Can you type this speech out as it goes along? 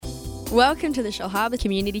Welcome to the Shellharbour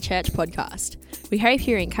Community Church podcast. We hope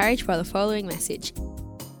you're encouraged by the following message.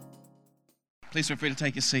 Please feel free to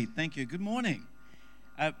take your seat. Thank you. Good morning.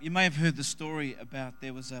 You may have heard the story about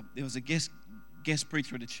there was a guest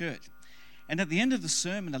preacher at a church, and at the end of the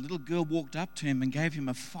sermon, a little girl walked up to him and gave him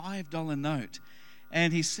a $5 note.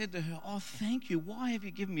 And he said to her, "Oh, thank you. Why have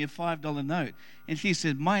you given me a $5 note?" And she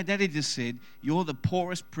said, "My daddy just said, you're the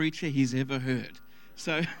poorest preacher he's ever heard."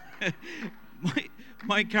 So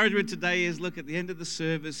my encouragement today is, look, at the end of the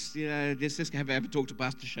service, just have a talk to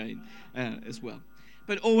Pastor Shane as well.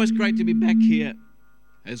 But always great to be back here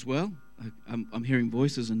as well. I'm hearing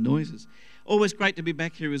voices and noises. Always great to be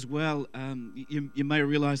back here as well. You may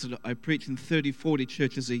realize that I preach in 30, 40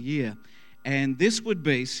 churches a year. And this would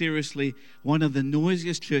be, seriously, one of the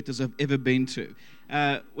noisiest churches I've ever been to.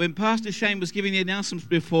 When Pastor Shane was giving the announcements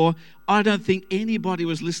before, I don't think anybody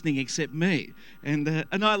was listening except me. And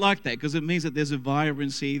I like that because it means that there's a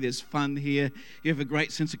vibrancy, there's fun here, you have a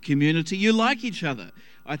great sense of community, you like each other,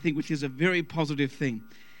 I think, which is a very positive thing.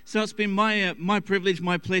 So it's been my privilege,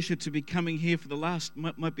 my pleasure to be coming here for the last,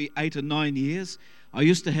 might be 8 or 9 years. I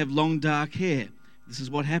used to have long dark hair. This is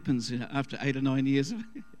what happens after 8 or 9 years.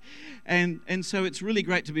 And so it's really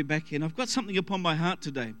great to be back here. And I've got something upon my heart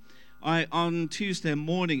today. On Tuesday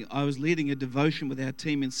morning, I was leading a devotion with our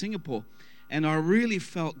team in Singapore. And I really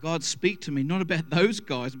felt God speak to me, not about those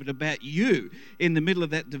guys, but about you in the middle of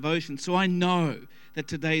that devotion. So I know that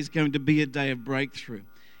today is going to be a day of breakthrough.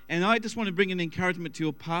 And I just want to bring an encouragement to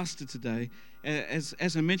your pastor today. As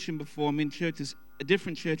I mentioned before, I'm in churches, a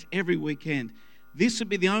different church every weekend. This would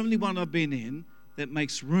be the only one I've been in that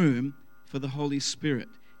makes room for the Holy Spirit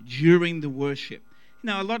during the worship. You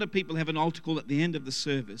know, a lot of people have an altar call at the end of the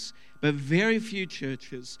service, but very few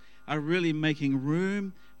churches are really making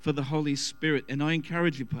room for the Holy Spirit. And I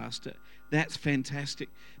encourage you, Pastor, that's fantastic.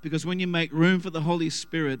 Because when you make room for the Holy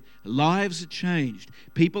Spirit, lives are changed.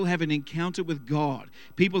 People have an encounter with God.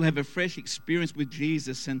 People have a fresh experience with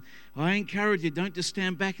Jesus. And I encourage you, don't just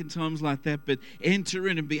stand back in times like that, but enter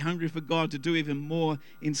in and be hungry for God to do even more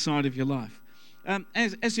inside of your life.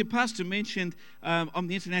 As your pastor mentioned, I'm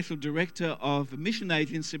the international director of a mission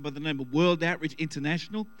agency by the name of World Outreach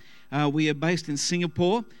International. We are based in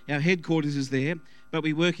Singapore. Our headquarters is there, but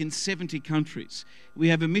we work in 70 countries. We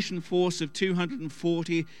have a mission force of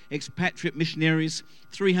 240 expatriate missionaries,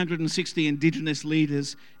 360 indigenous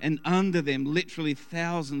leaders, and under them, literally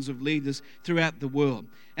thousands of leaders throughout the world.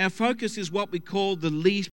 Our focus is what we call the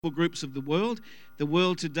least groups of the world. The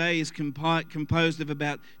world today is composed of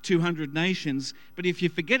about 200 nations, but if you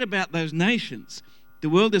forget about those nations, the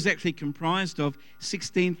world is actually comprised of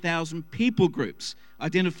 16,000 people groups,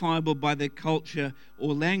 identifiable by their culture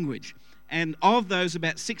or language. And of those,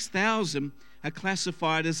 about 6,000 are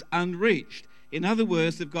classified as unreached. In other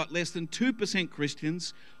words, they've got less than 2%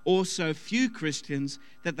 Christians, or so few Christians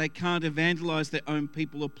that they can't evangelize their own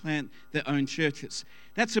people or plant their own churches.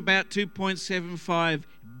 That's about 2.75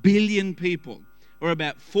 billion people, or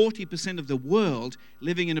about 40% of the world,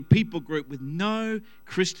 living in a people group with no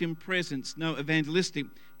Christian presence, no evangelistic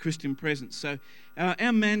Christian presence. So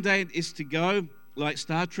our mandate is to go, like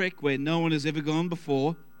Star Trek, where no one has ever gone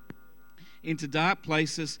before, into dark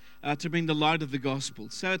places to bring the light of the gospel.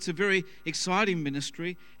 So it's a very exciting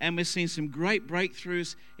ministry, and we're seeing some great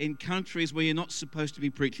breakthroughs in countries where you're not supposed to be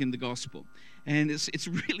preaching the gospel. And it's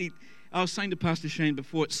really, I was saying to Pastor Shane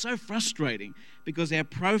before, it's so frustrating because our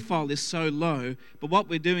profile is so low, but what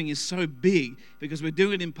we're doing is so big because we're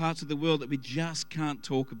doing it in parts of the world that we just can't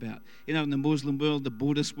talk about. You know, in the Muslim world, the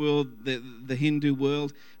Buddhist world, the Hindu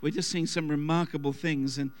world, we're just seeing some remarkable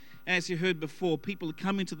things. And as you heard before, people are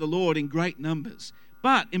coming to the Lord in great numbers.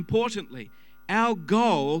 But importantly, our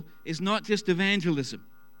goal is not just evangelism.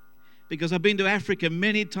 Because I've been to Africa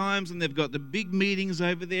many times and they've got the big meetings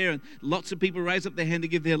over there and lots of people raise up their hand to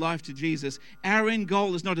give their life to Jesus. Our end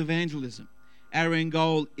goal is not evangelism. Our end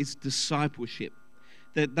goal is discipleship.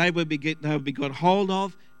 That they will be got hold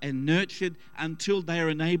of and nurtured until they are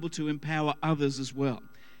enabled to empower others as well.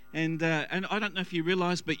 And I don't know if you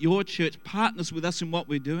realize, but your church partners with us in what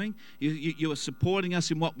we're doing. You are supporting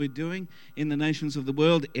us in what we're doing in the nations of the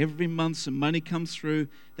world. Every month some money comes through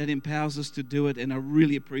that empowers us to do it, and I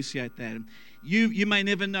really appreciate that. And you may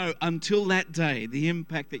never know until that day the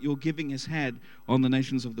impact that your giving has had on the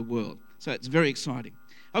nations of the world. So it's very exciting.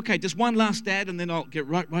 Okay, just one last ad, and then I'll get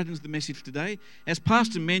right into the message today. As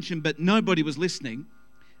Pastor mentioned, but nobody was listening,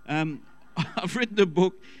 I've written a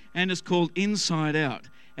book, and it's called Inside Out.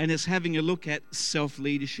 And it's having a look at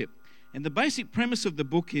self-leadership. And the basic premise of the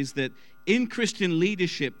book is that in Christian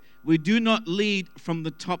leadership, we do not lead from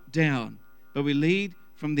the top down, but we lead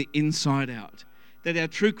from the inside out. that our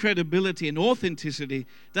true credibility and authenticity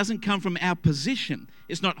doesn't come from our position.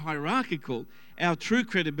 It's not hierarchical. Our true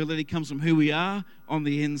credibility comes from who we are on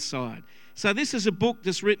the inside. So this is a book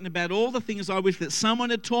that's written about all the things I wish that someone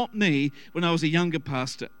had taught me when I was a younger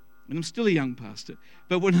pastor. And I'm still a young pastor.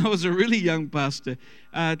 But when I was a really young pastor,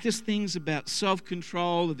 just things about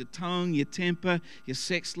self-control of the tongue, your temper, your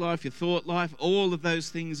sex life, your thought life, all of those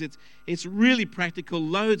things. It's really practical,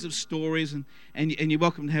 loads of stories, and you're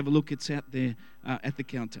welcome to have a look. It's out there at the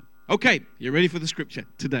counter. Okay, you ready for the scripture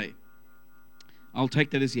today? I'll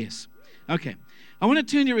take that as yes. Okay, I want to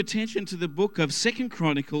turn your attention to the book of 2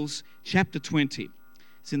 Chronicles chapter 20.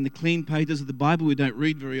 It's in the clean pages of the Bible. We don't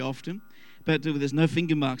read very often, but there's no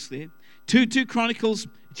finger marks there. 2 Chronicles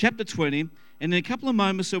chapter 20, and in a couple of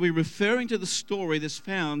moments, I'll be referring to the story that's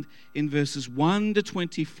found in verses 1 to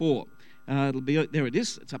 24. It'll be there. It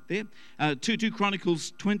is. It's up there. 2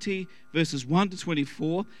 Chronicles 20 verses 1 to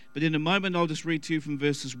 24. But in a moment, I'll just read to you from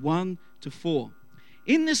verses 1 to 4.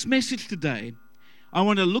 In this message today, I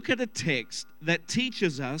want to look at a text that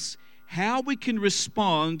teaches us how we can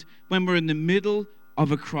respond when we're in the middle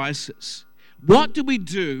of a crisis. What do we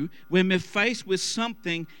do when we're faced with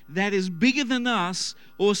something that is bigger than us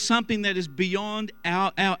or something that is beyond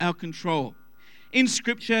our control? In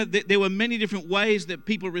Scripture, there were many different ways that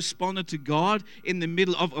people responded to God in the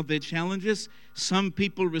middle of their challenges. Some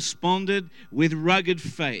people responded with rugged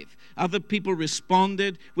faith. Other people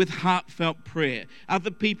responded with heartfelt prayer.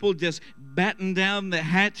 Other people just battened down the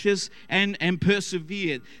hatches and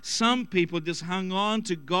persevered. Some people just hung on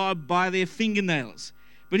to God by their fingernails.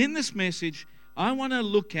 But in this message, I want to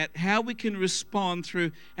look at how we can respond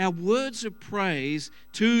through our words of praise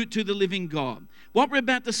to the living God. What we're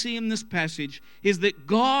about to see in this passage is that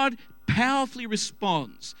God powerfully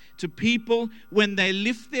responds to people when they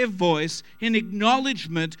lift their voice in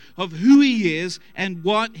acknowledgement of who He is and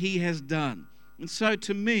what He has done. And so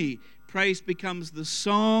to me, praise becomes the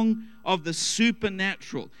song of the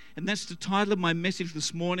supernatural. And that's the title of my message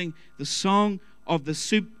this morning, the song of the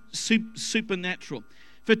supernatural.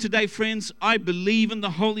 For today, friends, I believe in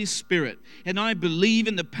the Holy Spirit, and I believe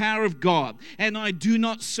in the power of God, and I do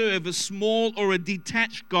not serve a small or a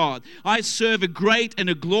detached God. I serve a great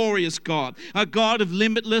and a glorious God, a God of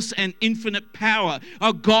limitless and infinite power,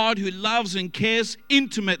 a God who loves and cares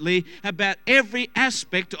intimately about every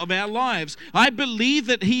aspect of our lives. I believe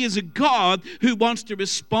that He is a God who wants to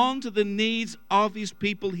respond to the needs of His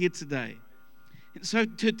people here today. And so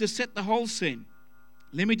to set the whole scene,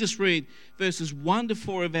 let me just read verses 1 to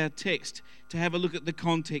 4 of our text to have a look at the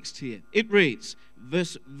context here. It reads,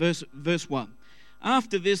 verse 1.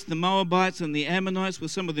 After this, the Moabites and the Ammonites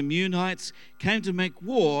with some of the Meunites came to make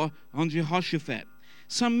war on Jehoshaphat.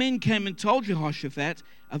 Some men came and told Jehoshaphat,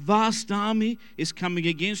 a vast army is coming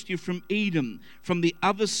against you from Edom, from the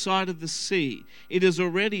other side of the sea. It is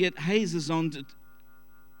already at Hazazon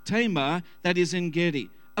Tamar, that is En Gedi.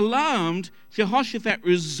 Alarmed, Jehoshaphat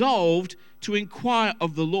resolved to inquire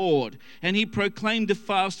of the Lord, and he proclaimed a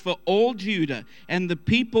fast for all Judah, and the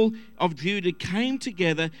people of Judah came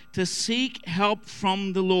together to seek help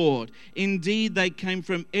from the Lord. Indeed, they came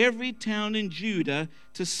from every town in Judah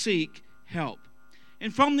to seek help.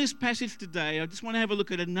 And from this passage today, I just want to have a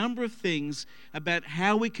look at a number of things about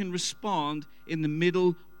how we can respond in the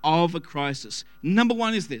middle of a crisis. Number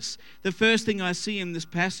one is this. The first thing I see in this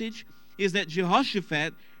passage is that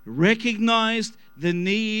Jehoshaphat recognized the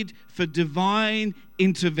need for divine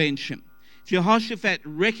intervention. Jehoshaphat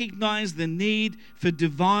recognized the need for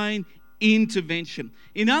divine intervention.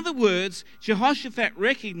 In other words, Jehoshaphat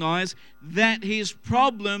recognized that his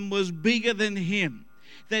problem was bigger than him,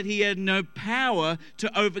 that he had no power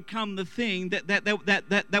to overcome the thing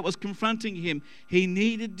that was confronting him. He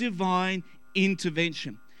needed divine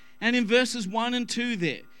intervention. And in verses 1 and 2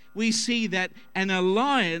 there, we see that an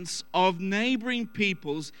alliance of neighboring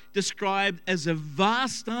peoples described as a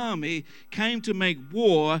vast army came to make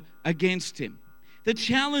war against him. The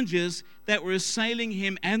challenges that were assailing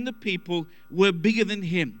him and the people were bigger than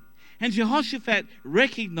him. And Jehoshaphat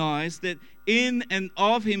recognized that in and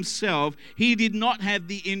of himself, he did not have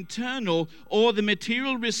the internal or the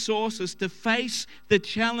material resources to face the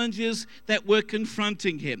challenges that were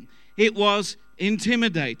confronting him. It was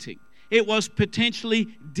intimidating. It was potentially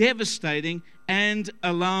devastating and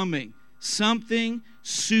alarming. Something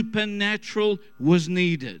supernatural was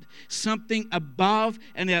needed. Something above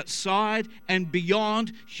and outside and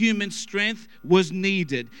beyond human strength was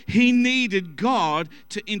needed. He needed God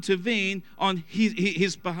to intervene on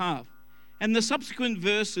his behalf. And the subsequent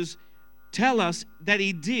verses tell us that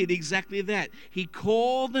he did exactly that. He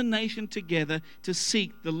called the nation together to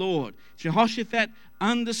seek the Lord. Jehoshaphat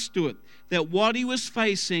understood that what he was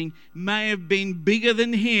facing may have been bigger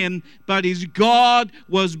than him, but his God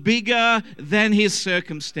was bigger than his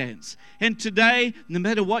circumstance. And today, no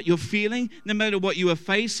matter what you're feeling, no matter what you are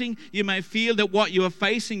facing, you may feel that what you are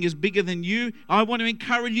facing is bigger than you. I want to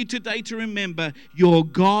encourage you today to remember your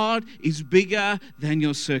God is bigger than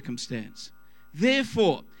your circumstance.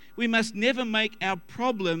 Therefore, we must never make our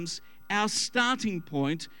problems our starting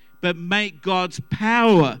point, but make God's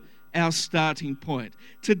power our starting point.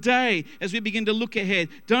 Today, as we begin to look ahead,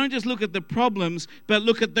 don't just look at the problems, but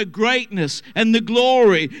look at the greatness and the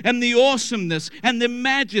glory and the awesomeness and the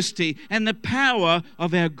majesty and the power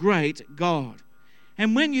of our great God.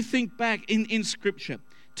 And when you think back in Scripture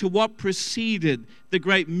to what preceded the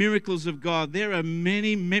great miracles of God, there are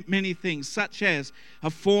many, many things, such as a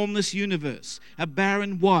formless universe, a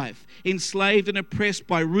barren wife, enslaved and oppressed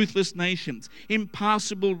by ruthless nations,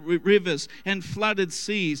 impassable rivers and flooded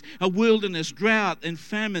seas, a wilderness, drought and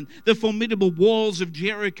famine, the formidable walls of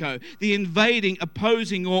Jericho, the invading,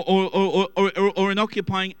 opposing, or an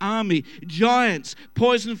occupying army, giants,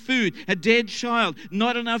 poisoned food, a dead child,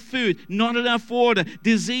 not enough food, not enough water,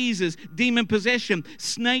 diseases, demon possession,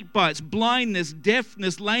 snake bites, blindness, deafness,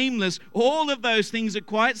 lameness. All of those things are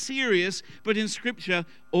quite serious, but in Scripture,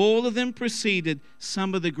 all of them preceded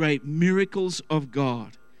some of the great miracles of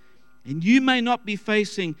God. And you may not be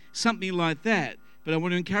facing something like that, but I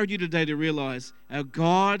want to encourage you today to realize our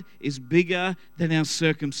God is bigger than our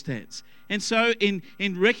circumstance. And so in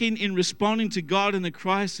responding to God in the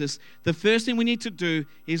crisis, the first thing we need to do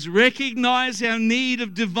is recognize our need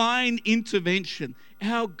of divine intervention.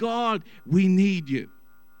 Our God, we need you.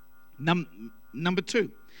 Number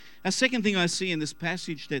two, a second thing I see in this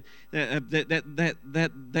passage that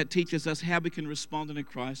teaches us how we can respond in a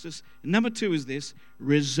crisis. Number two is this: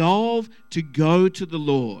 resolve to go to the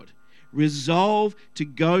Lord. Resolve to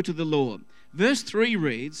go to the Lord. Verse 3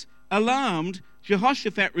 reads, alarmed,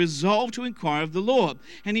 Jehoshaphat resolved to inquire of the Lord,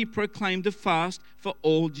 and he proclaimed a fast for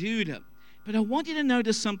all Judah. But I want you to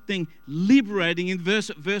notice something liberating in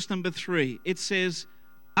verse number 3. It says,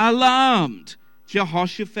 alarmed,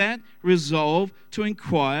 Jehoshaphat resolved to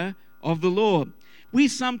inquire of the Lord. We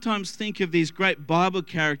sometimes think of these great Bible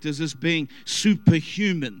characters as being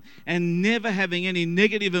superhuman and never having any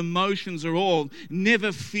negative emotions at all,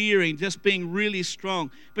 never fearing, just being really strong.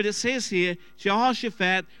 But it says here,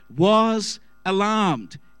 Jehoshaphat was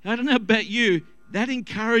alarmed. I don't know about you, that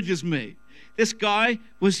encourages me. This guy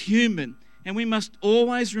was human, and we must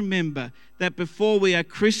always remember that before we are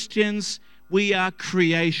Christians, we are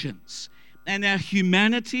creations. And our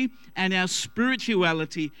humanity and our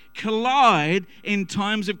spirituality collide in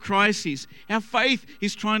times of crises. Our faith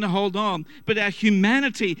is trying to hold on, but our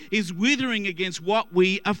humanity is withering against what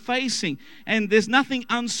we are facing. And there's nothing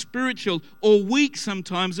unspiritual or weak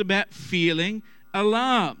sometimes about feeling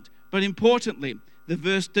alarmed. But importantly, the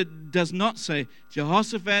verse does not say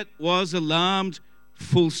Jehoshaphat was alarmed,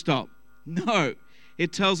 full stop. No.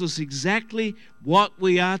 It tells us exactly what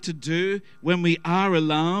we are to do when we are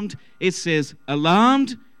alarmed. It says,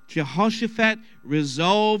 alarmed, Jehoshaphat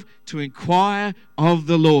resolved to inquire of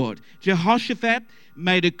the Lord. Jehoshaphat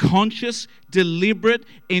made a conscious, deliberate,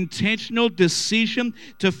 intentional decision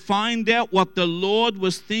to find out what the Lord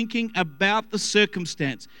was thinking about the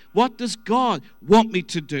circumstance. What does God want me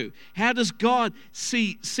to do? How does God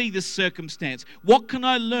see the circumstance? What can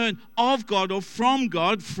I learn of God or from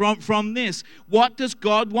God from this? What does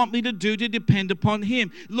God want me to do to depend upon Him?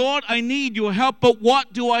 Lord, I need your help, but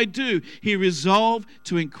what do I do? He resolved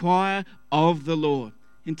to inquire of the Lord.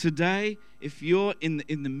 And today, if you're in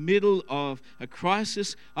the middle of a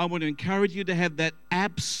crisis, I want to encourage you to have that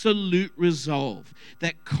absolute resolve,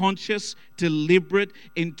 that conscious, deliberate,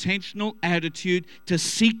 intentional attitude to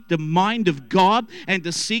seek the mind of God and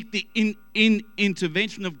to seek the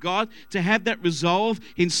intervention of God, to have that resolve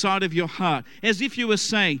inside of your heart. As if you were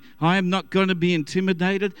saying, I am not going to be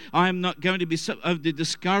intimidated. I am not going to be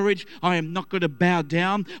discouraged. I am not going to bow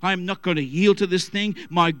down. I am not going to yield to this thing.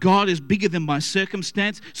 My God is bigger than my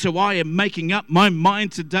circumstance, so I am making up my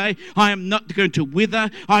mind today. I am not going to wither.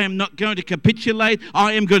 I am not going to capitulate.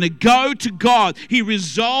 I am going to go to God. He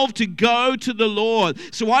resolved to go to the Lord.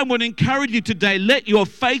 So I want to encourage you today, let your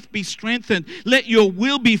faith be strengthened. Let your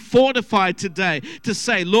will be fortified today to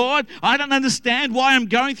say, Lord, I don't understand why I'm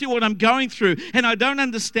going through what I'm going through, and I don't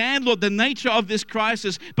understand, Lord, the nature of this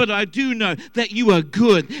crisis, but I do know that you are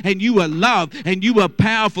good and you are love and you are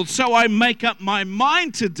powerful. So I make up my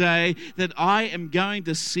mind today that I am going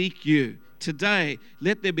to seek you. today,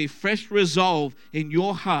 let there be fresh resolve in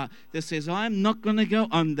your heart that says, I am not going to go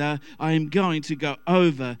under, I am going to go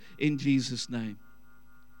over in Jesus' name.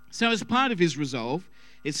 So as part of his resolve,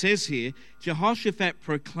 it says here, Jehoshaphat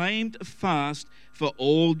proclaimed a fast for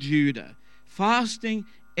all Judah. Fasting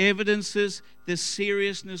evidences the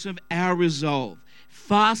seriousness of our resolve.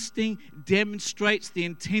 Fasting demonstrates the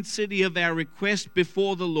intensity of our request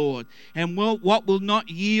before the Lord. And what will not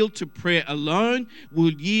yield to prayer alone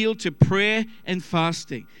will yield to prayer and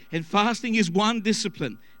fasting. And fasting is one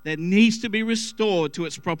discipline that needs to be restored to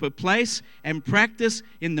its proper place and practice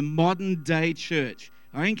in the modern day church.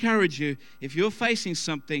 I encourage you, if you're facing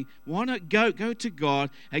something, why not go to God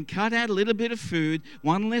and cut out a little bit of food,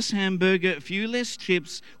 one less hamburger, a few less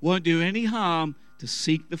chips, won't do any harm to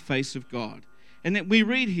seek the face of God. And that we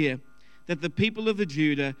read here that the people of the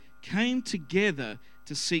Judah came together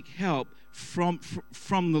to seek help from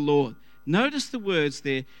the Lord. Notice the words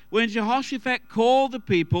there. When Jehoshaphat called the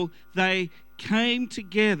people, they came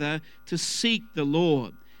together to seek the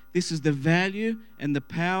Lord. This is the value and the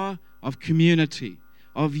power of community,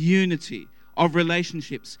 of unity, of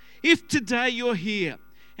relationships. If today you're here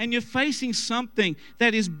and you're facing something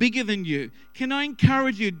that is bigger than you, can I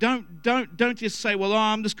encourage you, don't just say, well,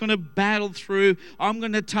 I'm just going to battle through, I'm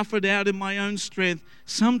going to tough it out in my own strength.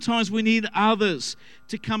 Sometimes we need others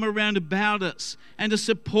to come around about us and to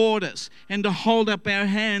support us and to hold up our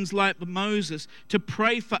hands like Moses, to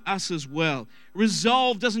pray for us as well.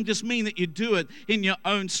 Resolve doesn't just mean that you do it in your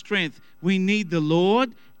own strength. We need the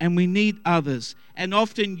Lord and we need others. And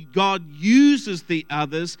often God uses the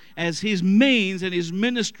others as his means and his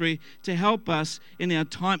ministry to help us in our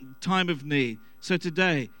time of need. So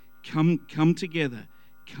today, come together.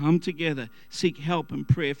 Come together. Seek help and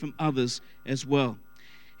prayer from others as well.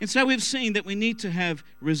 And so we've seen that we need to have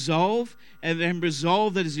resolve, and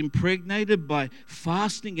resolve that is impregnated by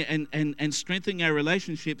fasting and strengthening our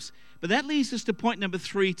relationships. But that leads us to point number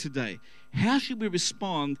 3 today. How should we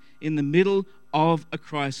respond in the middle of a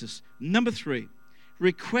crisis? Number 3,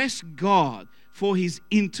 request God for his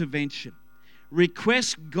intervention.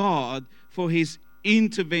 Request God for his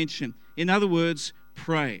intervention. In other words,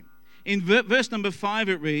 pray. In verse number 5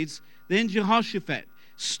 it reads, Then Jehoshaphat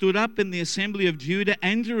stood up in the assembly of Judah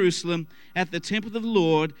and Jerusalem at the temple of the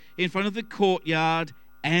Lord in front of the courtyard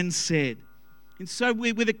and said. And so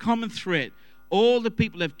with a common thread, all the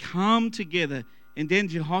people have come together, and then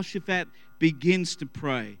Jehoshaphat begins to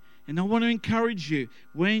pray. And I want to encourage you,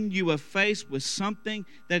 when you are faced with something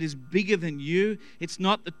that is bigger than you, it's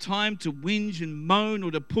not the time to whinge and moan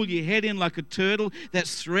or to pull your head in like a turtle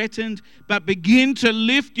that's threatened, but begin to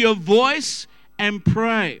lift your voice and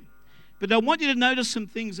pray. But I want you to notice some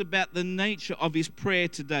things about the nature of his prayer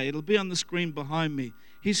today. It'll be on the screen behind me.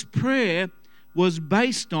 His prayer was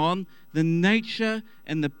based on the nature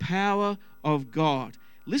and the power of God.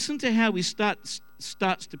 Listen to how he starts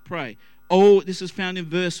to pray. Oh, this is found in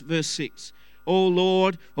verse 6. O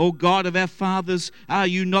Lord, O God of our fathers, are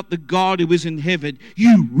you not the God who is in heaven?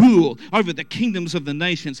 You rule over the kingdoms of the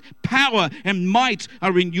nations. Power and might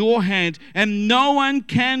are in your hand, and no one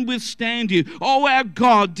can withstand you. O our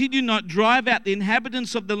God, did you not drive out the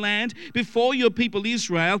inhabitants of the land before your people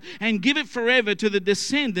Israel, and give it forever to the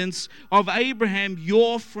descendants of Abraham,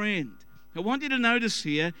 your friend? I want you to notice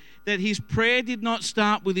here that his prayer did not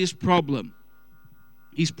start with his problem.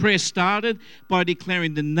 His prayer started by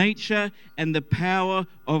declaring the nature and the power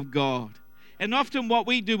of God. And often what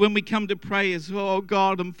we do when we come to pray is, oh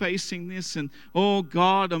God, I'm facing this, and oh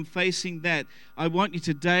God, I'm facing that. I want you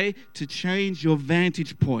today to change your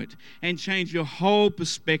vantage point and change your whole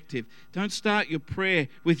perspective. Don't start your prayer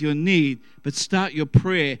with your need, but start your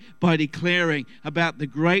prayer by declaring about the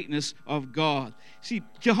greatness of God. See,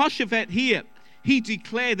 Jehoshaphat here, he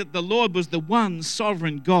declared that the Lord was the one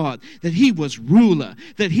sovereign God, that he was ruler,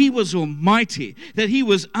 that he was almighty, that he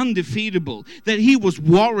was undefeatable, that he was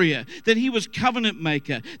warrior, that he was covenant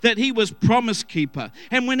maker, that he was promise keeper.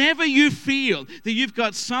 And whenever you feel that you've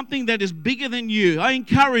got something that is bigger than you, I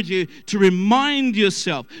encourage you to remind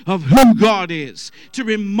yourself of who God is, to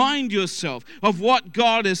remind yourself of what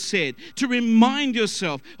God has said, to remind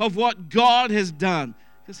yourself of what God has done.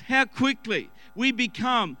 Because how quickly we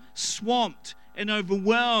become swamped and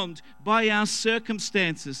overwhelmed by our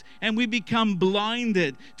circumstances, and we become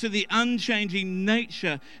blinded to the unchanging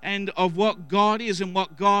nature and of what God is and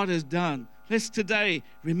what God has done. Let's today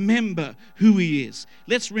remember who he is.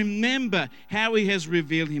 Let's remember how he has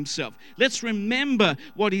revealed himself. Let's remember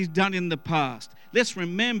what he's done in the past. let's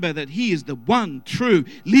remember that He is the one true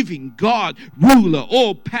living God, ruler,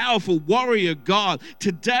 all-powerful warrior God.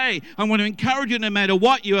 Today, I want to encourage you, no matter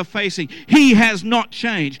what you are facing, He has not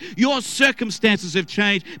changed. Your circumstances have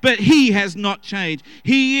changed, but He has not changed.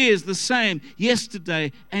 He is the same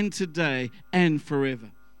yesterday and today and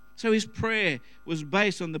forever. So his prayer was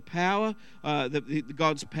based on the power,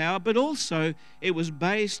 God's power, but also it was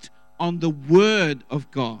based on the Word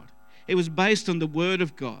of God. It was based on the Word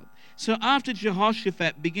of God. So after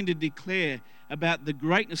Jehoshaphat began to declare about the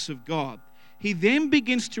greatness of God, he then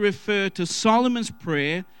begins to refer to Solomon's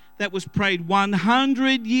prayer that was prayed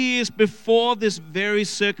 100 years before this very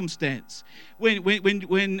circumstance.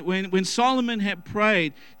 When Solomon had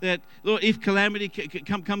prayed that, Lord, if calamity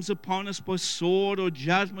comes upon us by sword or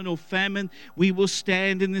judgment or famine, we will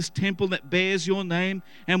stand in this temple that bears your name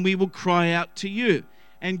and we will cry out to you.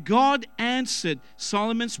 And God answered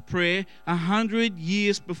Solomon's prayer 100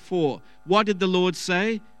 years before. What did the Lord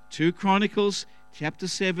say? 2 Chronicles chapter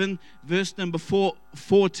 7, verse number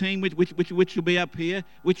 14, which will be up here,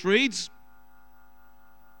 which reads,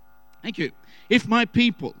 thank you. If my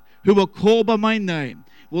people who are called by my name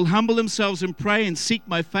will humble themselves and pray and seek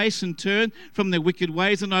my face and turn from their wicked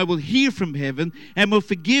ways, and I will hear from heaven and will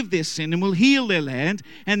forgive their sin and will heal their land,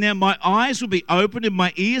 and then my eyes will be open and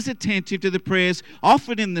my ears attentive to the prayers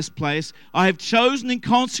offered in this place. I have chosen and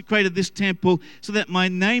consecrated this temple so that my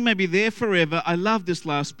name may be there forever. I love this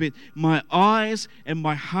last bit. My eyes and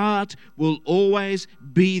my heart will always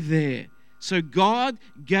be there. So God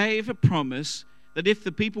gave a promise that if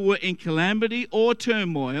the people were in calamity or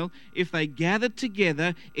turmoil, if they gathered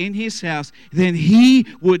together in his house, then he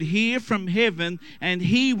would hear from heaven and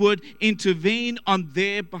he would intervene on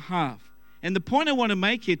their behalf. And the point I want to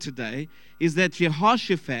make here today is that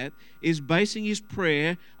Jehoshaphat is basing his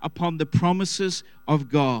prayer upon the promises of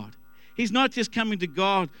God. He's not just coming to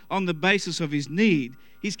God on the basis of his need.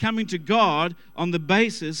 He's coming to God on the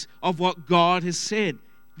basis of what God has said.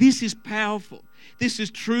 This is powerful. This is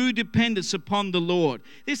true dependence upon the Lord.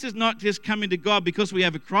 This is not just coming to God because we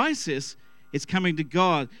have a crisis. It's coming to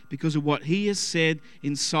God because of what He has said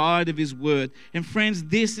inside of His Word. And friends,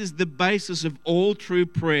 this is the basis of all true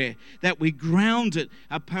prayer, that we ground it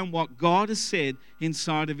upon what God has said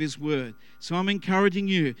inside of His Word. So I'm encouraging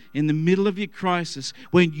you, in the middle of your crisis,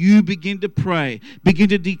 when you begin to pray, begin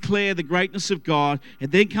to declare the greatness of God,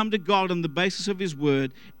 and then come to God on the basis of His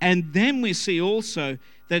Word. And then we see also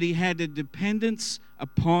that he had a dependence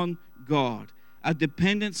upon God. A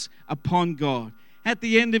dependence upon God. At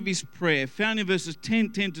the end of his prayer, found in verses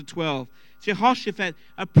 10 to 12, Jehoshaphat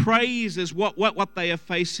appraises what they are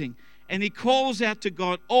facing. And he calls out to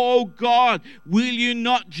God, "Oh God, will you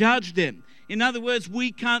not judge them?" In other words,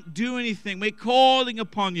 we can't do anything. We're calling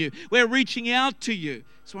upon you. We're reaching out to you.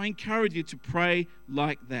 So I encourage you to pray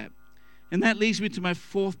like that. And that leads me to my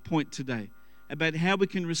fourth point today about how we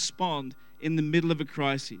can respond in the middle of a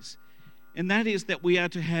crisis. And that is that we are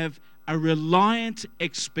to have a reliant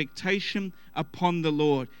expectation upon the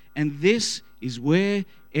Lord. And this is where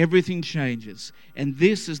everything changes. And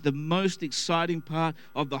this is the most exciting part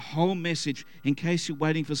of the whole message, in case you're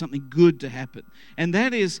waiting for something good to happen. And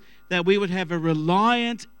that is that we would have a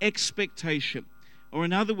reliant expectation. Or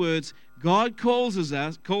in other words, God calls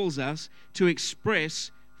us to express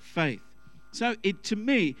faith. So to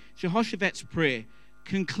me, Jehoshaphat's prayer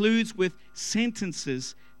concludes with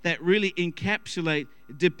sentences that really encapsulate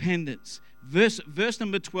dependence. Verse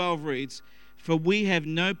number 12 reads, "For we have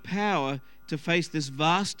no power to face this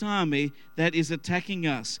vast army that is attacking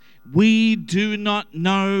us. We do not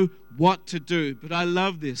know what to do." But I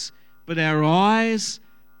love this. "But our eyes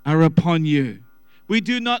are upon you." We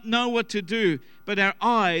do not know what to do, but our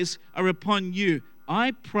eyes are upon you.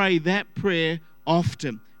 I pray that prayer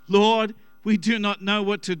often. Lord, we do not know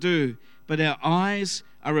what to do, but our eyes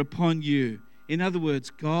are upon you. In other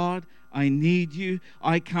words, God, I need you.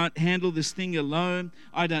 I can't handle this thing alone.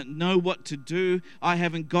 I don't know what to do. I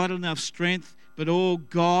haven't got enough strength. But oh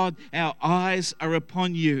God, our eyes are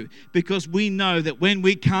upon you, because we know that when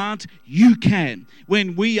we can't, you can.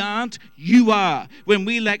 When we aren't, you are. When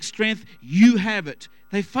we lack strength, you have it.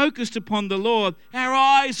 They focused upon the Lord. Our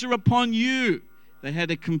eyes are upon you. They had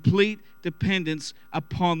a complete dependence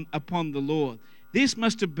upon the Lord. This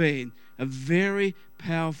must have been a very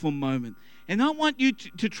powerful moment. And I want you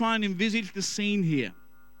to try and envisage the scene here.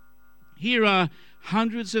 Here are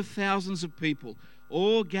hundreds of thousands of people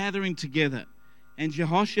all gathering together. And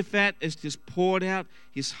Jehoshaphat has just poured out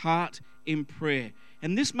his heart in prayer.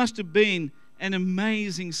 And this must have been an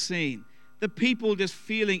amazing scene. The people just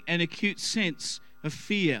feeling an acute sense of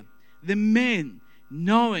fear. The men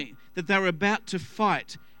knowing that they were about to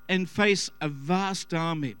fight and face a vast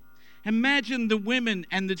army. Imagine the women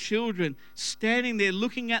and the children standing there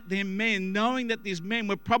looking at their men, knowing that these men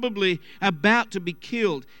were probably about to be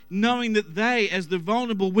killed, knowing that they, as the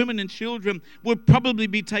vulnerable women and children, would probably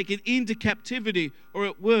be taken into captivity or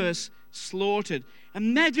at worst, slaughtered.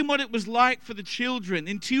 Imagine what it was like for the children,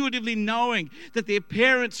 intuitively knowing that their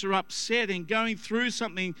parents are upset and going through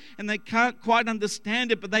something and they can't quite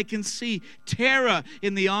understand it, but they can see terror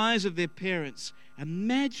in the eyes of their parents.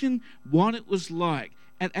 Imagine what it was like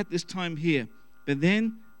at this time here. But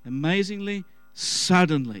then, amazingly,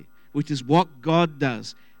 suddenly, which is what God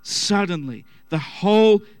does, suddenly, the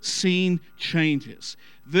whole scene changes.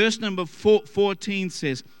 Verse number 14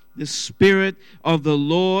 says, the Spirit of the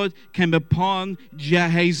Lord came upon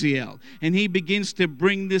Jahaziel, and he begins to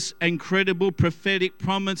bring this incredible prophetic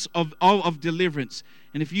promise of deliverance.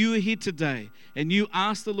 And if you are here today and you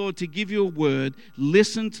ask the Lord to give you a word,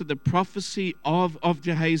 listen to the prophecy of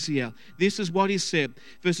Jahaziel. This is what he said,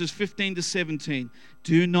 verses 15 to 17.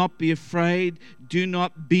 Do not be afraid, do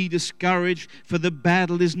not be discouraged, for the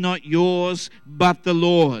battle is not yours, but the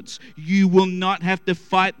Lord's. You will not have to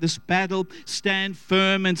fight this battle. Stand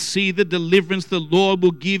firm and see the deliverance the Lord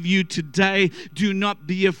will give you today. Do not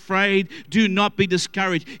be afraid, do not be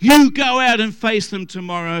discouraged. You go out and face them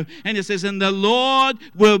tomorrow. And it says, and the Lord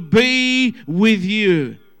will be with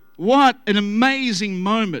you. What an amazing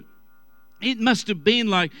moment. It must have been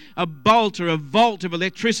like a bolt or a volt of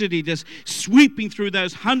electricity just sweeping through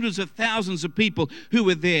those hundreds of thousands of people who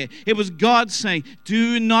were there. It was God saying,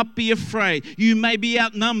 do not be afraid. You may be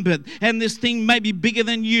outnumbered and this thing may be bigger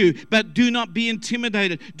than you, but do not be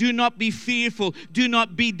intimidated. Do not be fearful. Do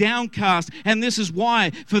not be downcast. And this is why,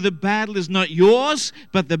 for the battle is not yours,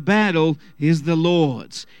 but the battle is the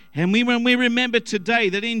Lord's. And when we remember today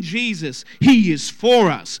that in Jesus, He is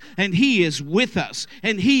for us, and He is with us,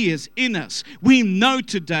 and He is in us, we know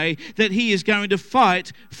today that He is going to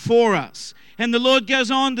fight for us. And the Lord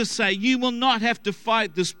goes on to say, you will not have to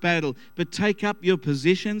fight this battle, but take up your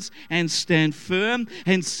positions and stand firm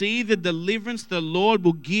and see the deliverance the Lord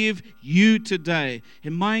will give you today.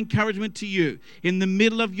 And my encouragement to you, in the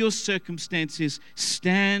middle of your circumstances,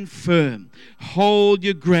 stand firm. Hold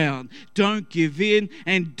your ground. Don't give in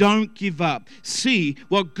and don't give up. See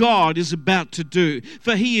what God is about to do,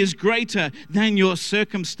 for He is greater than your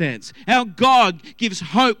circumstance. Our God gives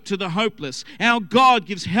hope to the hopeless. Our God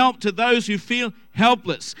gives help to those who feel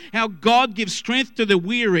helpless. Our God gives strength to the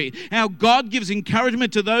weary. Our God gives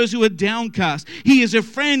encouragement to those who are downcast. He is a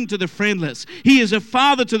friend to the friendless. He is a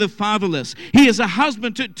father to the fatherless. He is a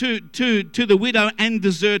husband to the widow and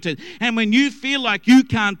deserted. And when you feel like you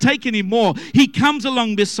can't take any more, He comes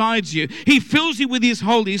along beside you. He fills you with His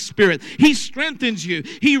Holy Spirit. He strengthens you.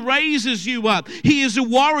 He raises you up. He is a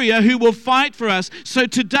warrior who will fight for us. So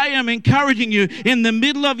today I'm encouraging you, in the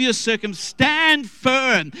middle of your circumstance, stand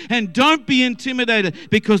firm and don't be intimidated,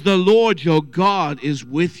 because the Lord your God is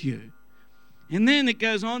with you. And then it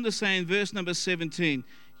goes on to say in verse number 17,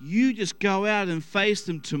 you just go out and face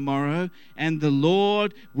them tomorrow, and the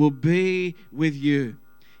Lord will be with you.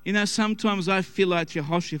 You know, sometimes I feel like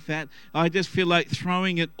Jehoshaphat. I just feel like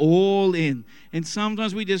throwing it all in. And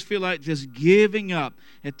sometimes we just feel like just giving up.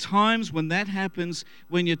 At times when that happens,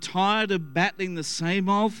 when you're tired of battling the same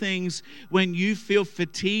old things, when you feel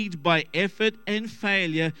fatigued by effort and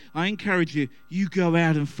failure, I encourage you, you go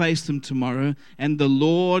out and face them tomorrow, and the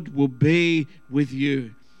Lord will be with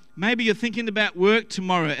you. Maybe you're thinking about work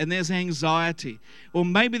tomorrow and there's anxiety. Or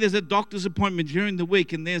maybe there's a doctor's appointment during the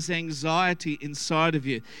week and there's anxiety inside of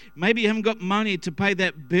you. Maybe you haven't got money to pay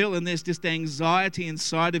that bill and there's just anxiety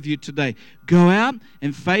inside of you today. Go out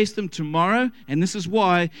and face them tomorrow. And this is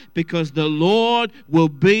why, because the Lord will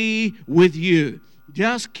be with you.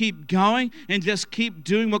 Just keep going and just keep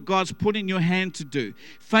doing what God's put in your hand to do.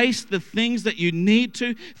 Face the things that you need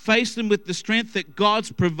to. Face them with the strength that God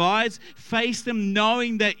provides. Face them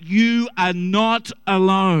knowing that you are not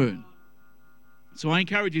alone. So I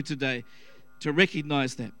encourage you today to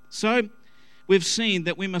recognize that. So we've seen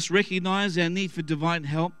that we must recognize our need for divine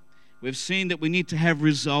help. We've seen that we need to have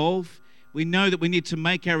resolve. We know that we need to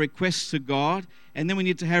make our requests to God. And then we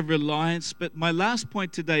need to have reliance. But my last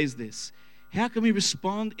point today is this. How can we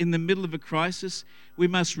respond in the middle of a crisis? We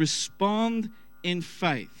must respond in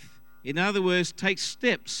faith. In other words, take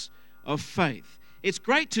steps of faith. It's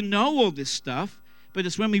great to know all this stuff, but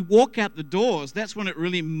it's when we walk out the doors, that's when it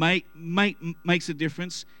really makes a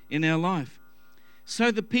difference in our life.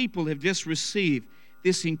 So the people have just received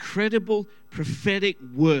this incredible prophetic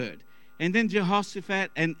word. And then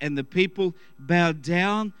Jehoshaphat and the people bowed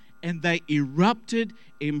down and they erupted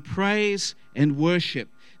in praise and worship.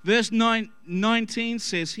 Verse 19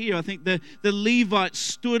 says here, I think the Levites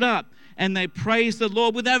stood up and they praised the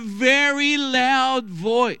Lord with a very loud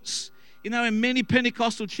voice. You know, in many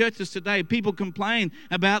Pentecostal churches today, people complain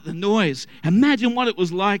about the noise. Imagine what it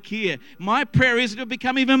was like here. My prayer is it will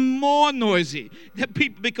become even more noisy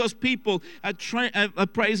because people are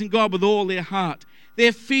praising God with all their heart.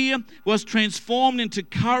 Their fear was transformed into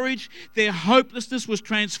courage. Their hopelessness was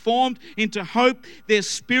transformed into hope. Their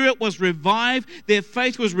spirit was revived. Their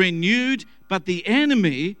faith was renewed. But the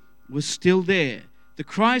enemy was still there. The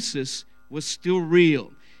crisis was still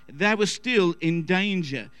real. They were still in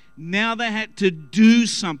danger. Now they had to do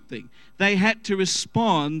something. They had to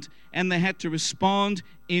respond, and they had to respond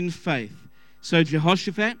in faith. So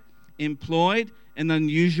Jehoshaphat employed an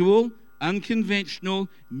unusual, unconventional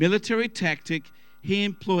military tactic. He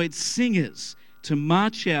employed singers to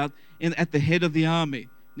march out at the head of the army.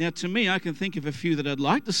 Now, to me, I can think of a few that I'd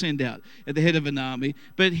like to send out at the head of an army,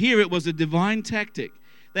 but here it was a divine tactic.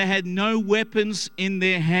 They had no weapons in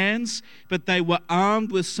their hands, but they were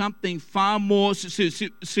armed with something far more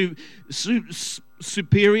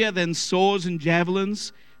superior than swords and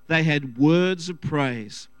javelins. They had words of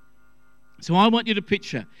praise. So I want you to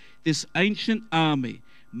picture this ancient army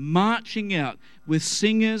marching out with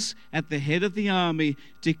singers at the head of the army,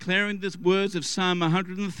 declaring the words of Psalm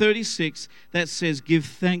 136 that says, "Give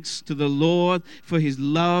thanks to the Lord, for his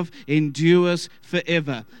love endures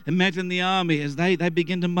forever." Imagine the army as they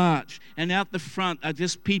begin to march, and out the front are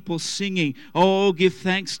just people singing, "Oh, give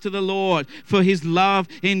thanks to the Lord, for his love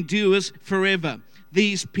endures forever."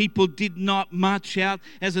 These people did not march out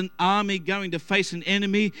as an army going to face an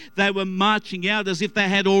enemy. They were marching out as if they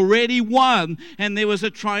had already won, and there was a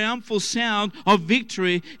triumphal sound of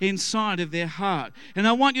victory inside of their heart. And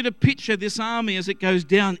I want you to picture this army as it goes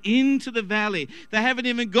down into the valley. They haven't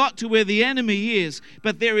even got to where the enemy is,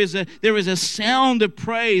 but there is a sound of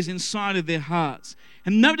praise inside of their hearts.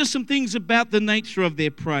 And notice some things about the nature of their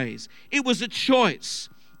praise. It was a choice.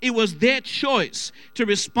 It was their choice to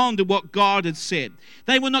respond to what God had said.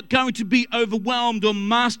 They were not going to be overwhelmed or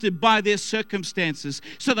mastered by their circumstances,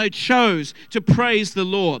 so they chose to praise the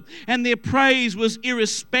Lord. And their praise was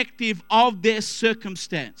irrespective of their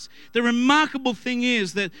circumstance. The remarkable thing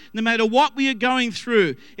is that no matter what we are going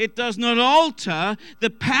through, it does not alter the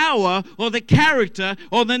power or the character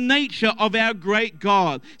or the nature of our great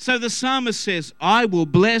God. So the psalmist says, "I will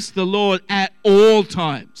bless the Lord at all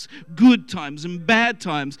times, good times and bad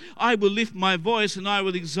times. I will lift my voice and I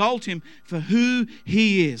will exalt him for who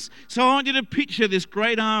he is." So I want you to picture this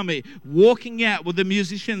great army walking out with the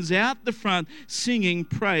musicians out the front singing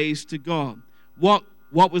praise to God. What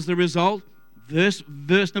was the result? Verse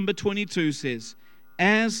number 22 says,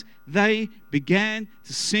 "As they began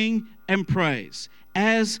to sing and praise,"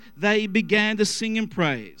 as they began to sing and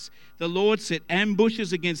praise, the Lord set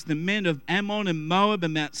ambushes against the men of Ammon and Moab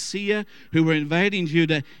and Mount Seir who were invading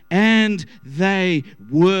Judah, and they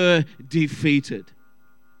were defeated.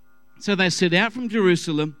 So they set out from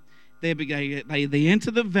Jerusalem. They enter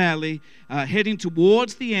the valley, heading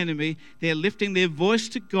towards the enemy. They're lifting their voice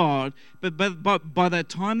to God. But by the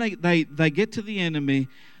time they get to the enemy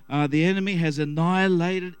has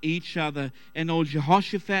annihilated each other. And old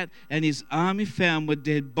Jehoshaphat and his army found were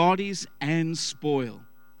dead bodies and spoil.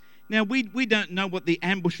 Now, we don't know what the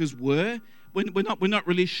ambushes were. We're not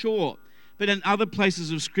really sure. But in other places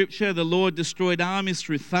of Scripture, the Lord destroyed armies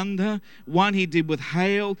through thunder. One he did with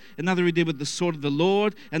hail. Another he did with the sword of the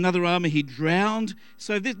Lord. Another army he drowned.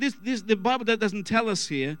 So the Bible doesn't tell us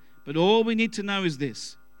here. But all we need to know is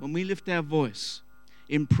this. When we lift our voice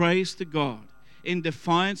in praise to God, in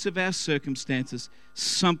defiance of our circumstances,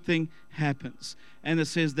 something happens. And it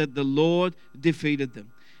says that the Lord defeated them.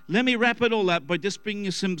 Let me wrap it all up by just bringing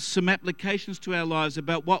you some applications to our lives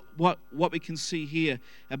about what we can see here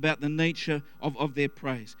about the nature of their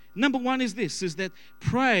praise. Number one is this, is that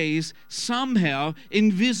praise somehow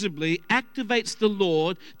invisibly activates the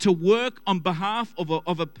Lord to work on behalf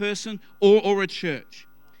of a person or a church.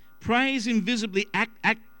 Praise invisibly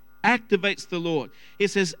activates the Lord. It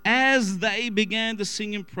says, as they began to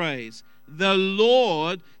sing and praise, the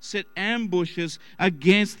Lord set ambushes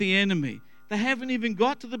against the enemy. They haven't even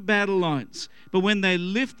got to the battle lines. But when they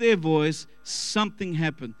lift their voice, something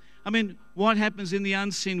happened. I mean, what happens in the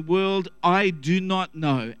unseen world, I do not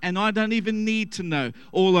know. And I don't even need to know.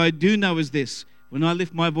 All I do know is this. When I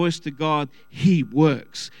lift my voice to God, He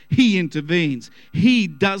works. He intervenes. He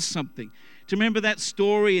does something. Do you remember that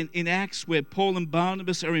story in Acts where Paul and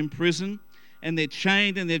Barnabas are in prison and they're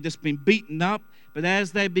chained and they've just been beaten up? But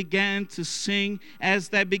as they began to sing, as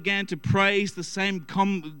they began to praise, the same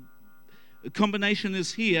combination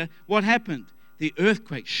as here, what happened? the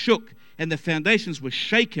earthquake shook, and the foundations were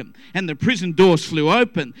shaken, and the prison doors flew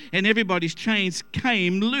open, and everybody's chains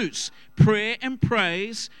came loose. Prayer and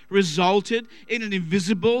praise resulted in an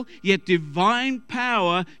invisible yet divine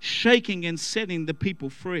power shaking and setting the people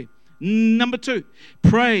free. Number 2,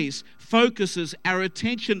 praise focuses our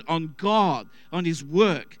attention on God, on His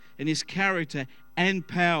work and His character and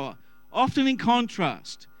power, often in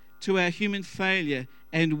contrast to our human failure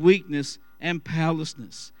and weakness and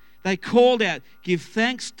powerlessness. They called out, "Give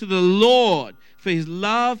thanks to the Lord, for His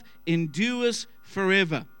love endures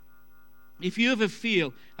forever." If you ever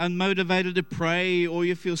feel unmotivated to pray or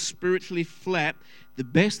you feel spiritually flat, the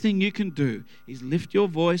best thing you can do is lift your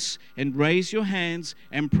voice and raise your hands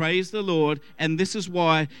and praise the Lord. And this is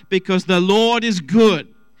why: because the Lord is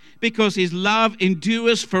good, because His love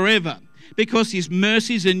endures forever, because His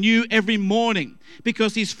mercies are new every morning,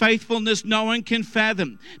 because His faithfulness no one can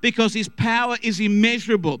fathom, because His power is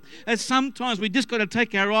immeasurable. And sometimes we just got to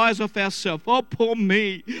take our eyes off ourselves. Oh, poor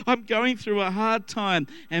me, I'm going through a hard time.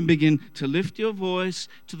 And begin to lift your voice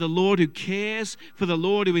to the Lord who cares, for the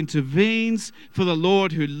Lord who intervenes, for the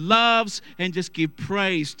Lord who loves, and just give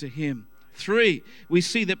praise to Him. 3, we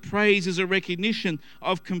see that praise is a recognition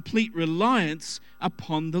of complete reliance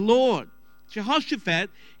upon the Lord. Jehoshaphat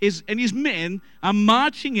and his men are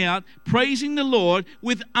marching out, praising the Lord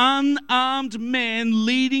with unarmed men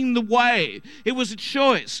leading the way. It was a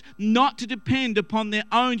choice not to depend upon their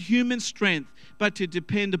own human strength, but to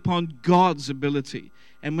depend upon God's ability.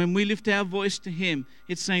 And when we lift our voice to Him,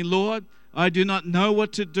 it's saying, "Lord, I do not know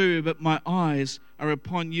what to do, but my eyes are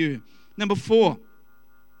upon You." Number 4,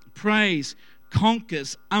 praise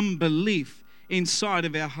conquers unbelief inside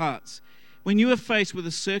of our hearts. When you are faced with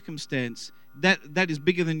a circumstance that is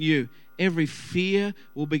bigger than you, every fear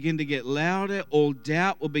will begin to get louder, all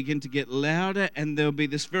doubt will begin to get louder, and there'll be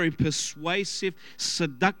this very persuasive,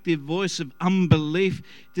 seductive voice of unbelief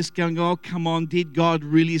just going, "Oh, come on, did God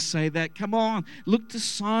really say that? Come on, look to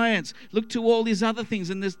science, look to all these other things,"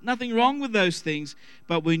 and there's nothing wrong with those things.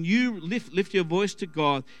 But when you lift your voice to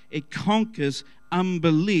God, it conquers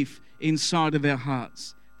unbelief inside of our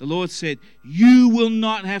hearts. The Lord said, "You will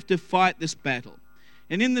not have to fight this battle."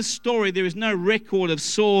 And in this story, there is no record of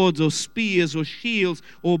swords or spears or shields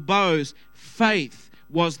or bows. Faith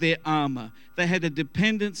was their armor. They had a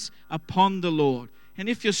dependence upon the Lord. And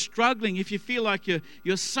if you're struggling, if you feel like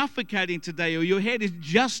you're suffocating today, or your head is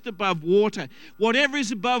just above water, whatever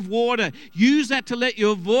is above water, use that to let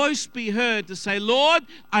your voice be heard, to say, "Lord,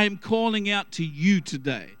 I am calling out to You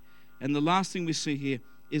today." And the last thing we see here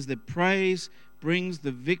is that praise brings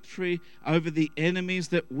the victory over the enemies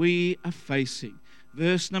that we are facing.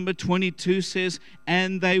 Verse number 22 says,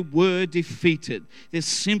 "And they were defeated." This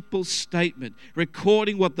simple statement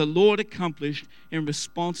recording what the Lord accomplished in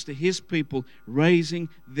response to His people raising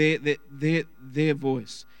their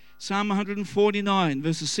voice. Psalm 149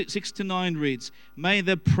 verses 6 to 9 reads, "May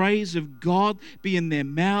the praise of God be in their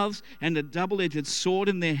mouths and a double-edged sword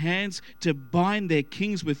in their hands, to bind their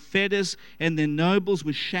kings with fetters and their nobles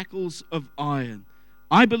with shackles of iron."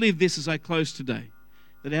 I believe this as I close today,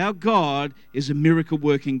 that our God is a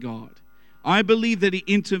miracle-working God. I believe that He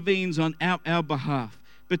intervenes on our behalf.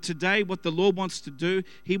 But today, what the Lord wants to do,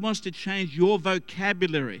 He wants to change your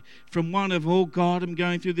vocabulary from one of, "Oh God, I'm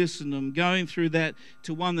going through this and I'm going through that,"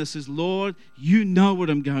 to one that says, "Lord, You know what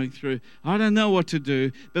I'm going through. I don't know what to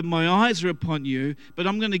do, but my eyes are upon You, but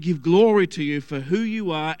I'm going to give glory to You for who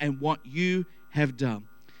You are and what You have done."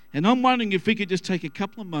 And I'm wondering if we could just take a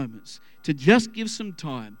couple of moments to just give some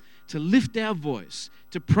time to lift our voice,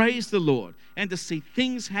 to praise the Lord, and to see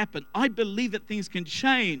things happen. I believe that things can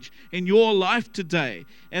change in your life today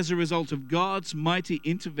as a result of God's mighty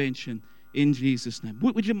intervention in Jesus' name.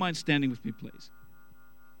 Would you mind standing with me, please?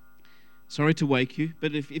 Sorry to wake you,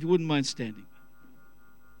 but if you wouldn't mind standing.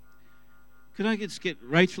 Could I just get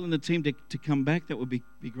Rachel and the team to come back? That would be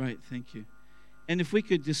great. Thank you. And if we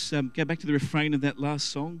could just go back to the refrain of that last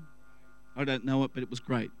song. I don't know it, but it was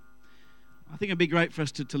great. I think it'd be great for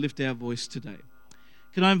us to lift our voice today.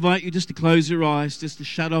 Can I invite you just to close your eyes, just to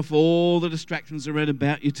shut off all the distractions around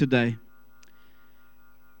about you today?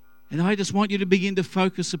 And I just want you to begin to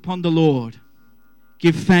focus upon the Lord.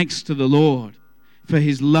 Give thanks to the Lord, for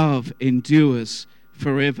His love endures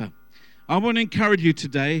forever. I want to encourage you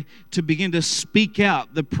today to begin to speak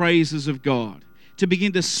out the praises of God. to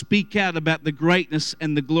begin to speak out about the greatness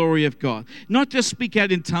and the glory of God. Not just speak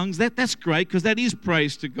out in tongues, that's great because that is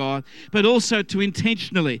praise to God, but also to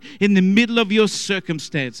intentionally, in the middle of your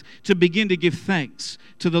circumstance, to begin to give thanks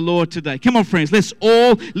to the Lord today. Come on, friends, let's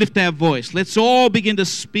all lift our voice. Let's all begin to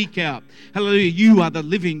speak out. Hallelujah. You are the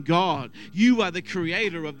living God. You are the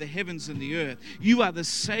creator of the heavens and the earth. You are the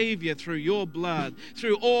Savior through your blood,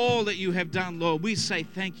 through all that you have done, Lord. We say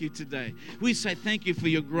thank you today. We say thank you for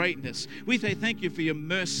your greatness. We say thank you for your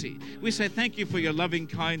mercy. We say thank you for your loving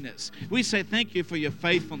kindness. We say thank you for your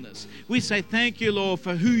faithfulness. We say thank you, Lord,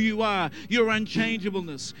 for who you are, your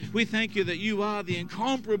unchangeableness. We thank you that you are the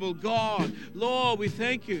incomparable God. Lord, we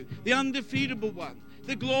thank you, the undefeatable one,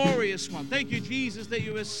 the glorious one. Thank you, Jesus, that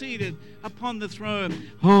you are seated upon the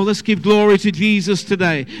throne. Oh, let's give glory to Jesus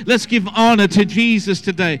today. Let's give honor to Jesus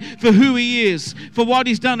today for who he is, for what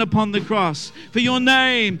he's done upon the cross. For your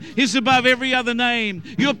name is above every other name.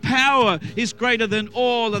 Your power is greater than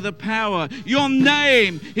all other power. Your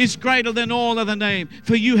name is greater than all other name.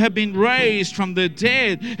 For you have been raised from the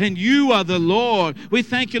dead, and you are the Lord. We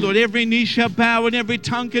thank you, Lord. Every knee shall bow and every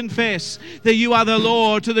tongue confess that you are the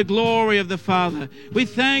Lord, to the glory of the Father. We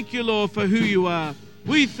thank you, Lord, for who you are.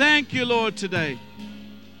 We thank you, Lord, today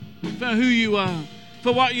for who you are,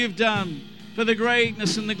 for what you've done, for the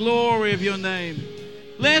greatness and the glory of your name.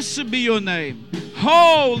 Blessed be your name.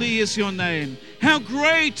 Holy is your name. How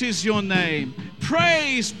great is your name.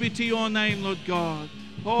 Praise be to your name, Lord God.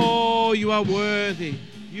 Oh, you are worthy.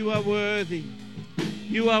 You are worthy.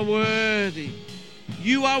 You are worthy.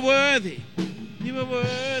 You are worthy. You are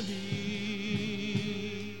worthy.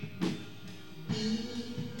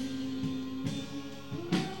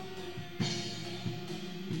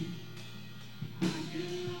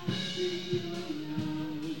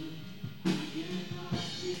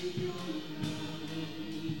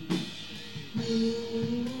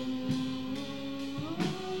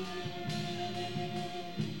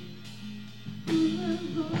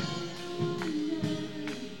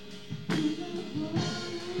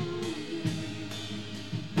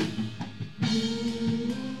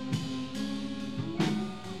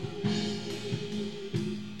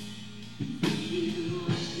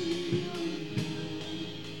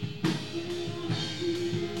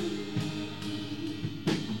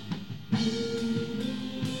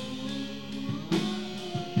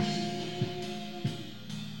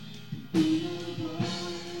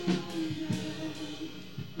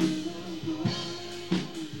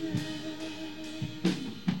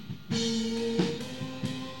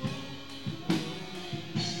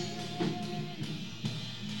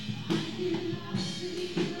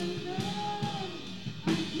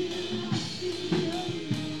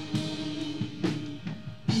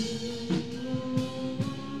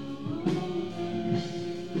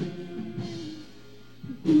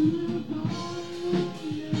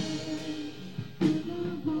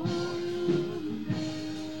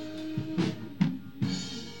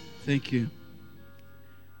 Thank you.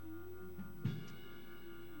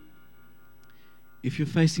 If you're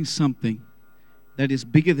facing something that is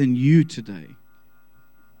bigger than you today,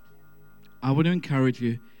 I would encourage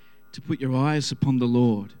you to put your eyes upon the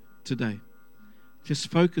Lord today. Just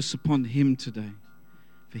focus upon him today.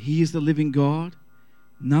 For he is the living God.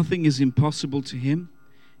 Nothing is impossible to him.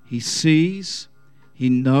 He sees, he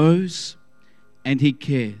knows, and he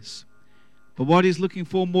cares. But what he's looking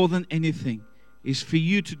for more than anything is for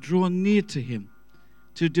you to draw near to him,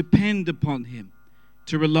 to depend upon him,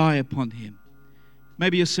 to rely upon him.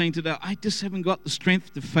 Maybe you're saying today, I just haven't got the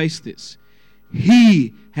strength to face this.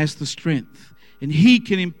 He has the strength, and he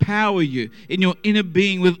can empower you in your inner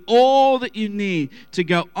being with all that you need to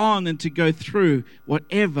go on and to go through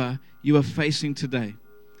whatever you are facing today.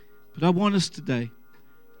 But I want us today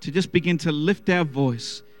to just begin to lift our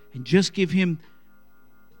voice and just give him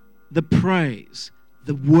the praise,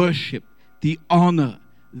 the worship, the honor,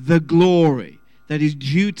 the glory that is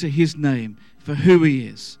due to his name for who he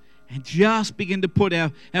is. And just begin to put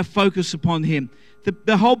our focus upon him.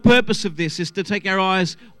 The whole purpose of this is to take our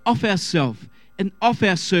eyes off ourselves and off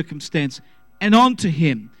our circumstance and onto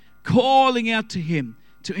him, calling out to him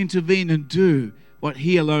to intervene and do what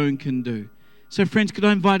he alone can do. So friends, could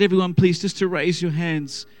I invite everyone please just to raise your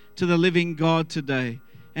hands to the living God today.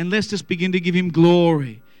 And let's just begin to give him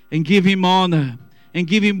glory and give him honor and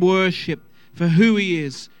give him worship for who he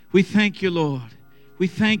is. We thank you, Lord. We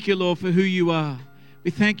thank you, Lord, for who you are.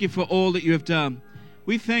 We thank you for all that you have done.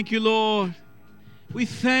 We thank you, Lord. We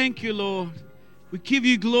thank you, Lord. We give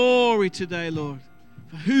you glory today, Lord,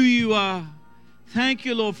 for who you are. Thank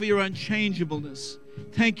you, Lord, for your unchangeableness.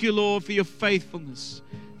 Thank you, Lord, for your faithfulness.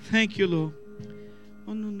 Thank you, Lord.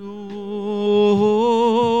 Oh, no, no.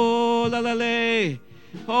 la la le.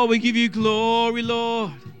 Oh, we give you glory,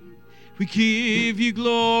 Lord. We give you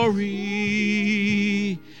glory.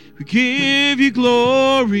 We give you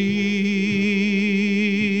glory.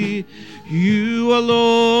 You are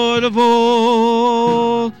Lord of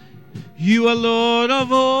all. You are Lord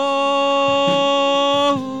of all.